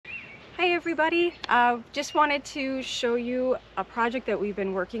Hi everybody, just wanted to show you a project that we've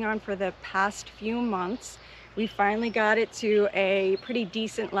been working on for the past few months. We finally got it to a pretty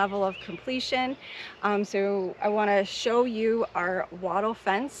decent level of completion. So I want to show you our wattle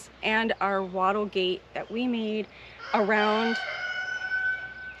fence and our wattle gate that we made around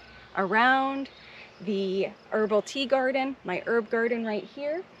the herbal tea garden, my herb garden right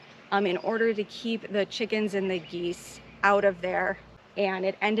here, in order to keep the chickens and the geese out of there. And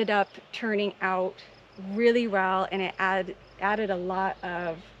it ended up turning out really well, and it added a lot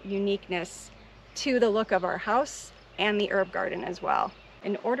of uniqueness to the look of our house and the herb garden as well.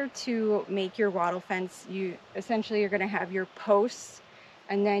 In order to make your wattle fence, you essentially are going to have your posts,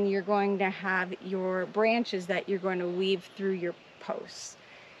 and then you're going to have your branches that you're going to weave through your posts.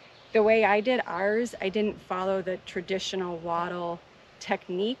 The way I did ours, I didn't follow the traditional wattle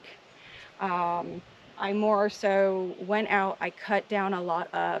technique. I more so went out, I cut down a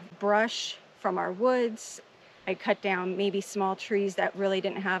lot of brush from our woods. I cut down maybe small trees that really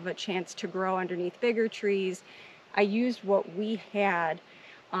didn't have a chance to grow underneath bigger trees. I used what we had,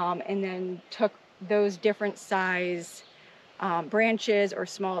 and then took those different size branches or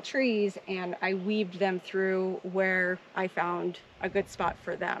small trees, and I weaved them through where I found a good spot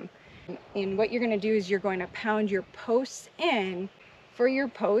for them. And what you're going to do is you're going to pound your posts in. For your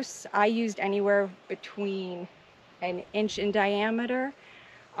posts, I used anywhere between an inch in diameter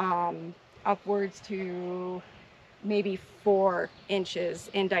upwards to maybe 4 inches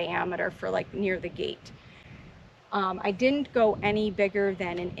in diameter for like near the gate. I didn't go any bigger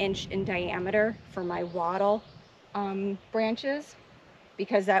than an inch in diameter for my wattle branches,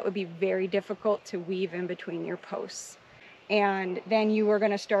 because that would be very difficult to weave in between your posts. And then you are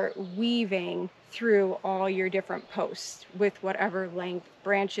going to start weaving through all your different posts with whatever length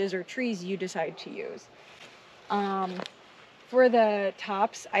branches or trees you decide to use. For the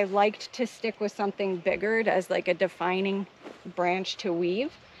tops, I liked to stick with something bigger as like a defining branch to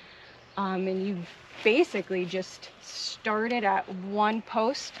weave. And you basically just start it at one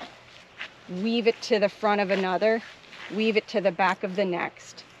post, weave it to the front of another, weave it to the back of the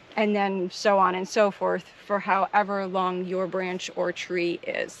next, and then so on and so forth for however long your branch or tree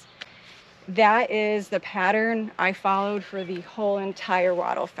is. That is the pattern I followed for the whole entire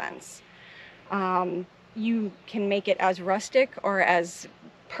wattle fence. You can make it as rustic or as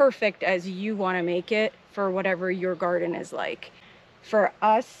perfect as you want to make it for whatever your garden is like. For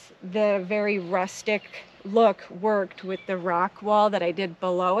us, the very rustic look worked with the rock wall that I did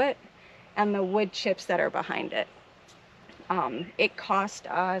below it and the wood chips that are behind it. It cost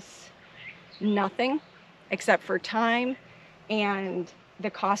us nothing except for time and the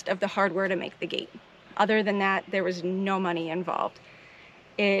cost of the hardware to make the gate. Other than that, there was no money involved.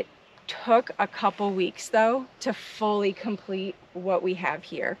 It took a couple weeks though to fully complete what we have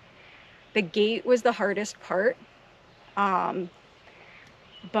here. The gate was the hardest part, but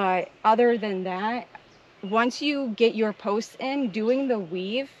other than that, once you get your posts in, doing the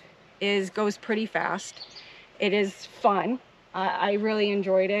weave goes pretty fast. It is fun. I really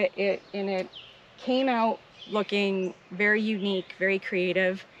enjoyed it. And it came out looking very unique, very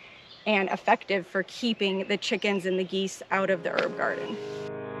creative, and effective for keeping the chickens and the geese out of the herb garden.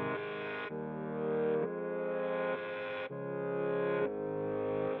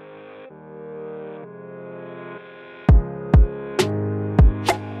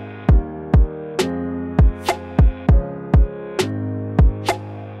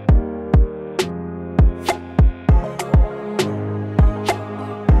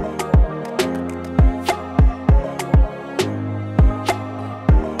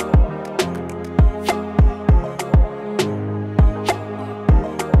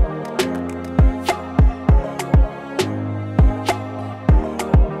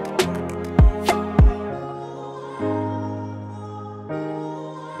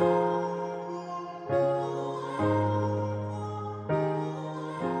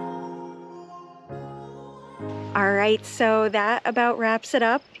 All right, so that about wraps it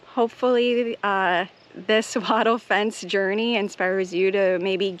up. Hopefully this wattle fence journey inspires you to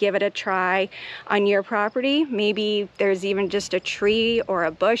maybe give it a try on your property. Maybe there's even just a tree or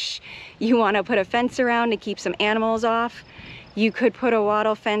a bush you want to put a fence around to keep some animals off. You could put a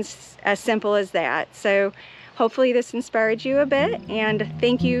wattle fence as simple as that. So hopefully this inspired you a bit, and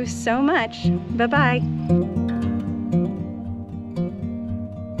thank you so much. Bye-bye.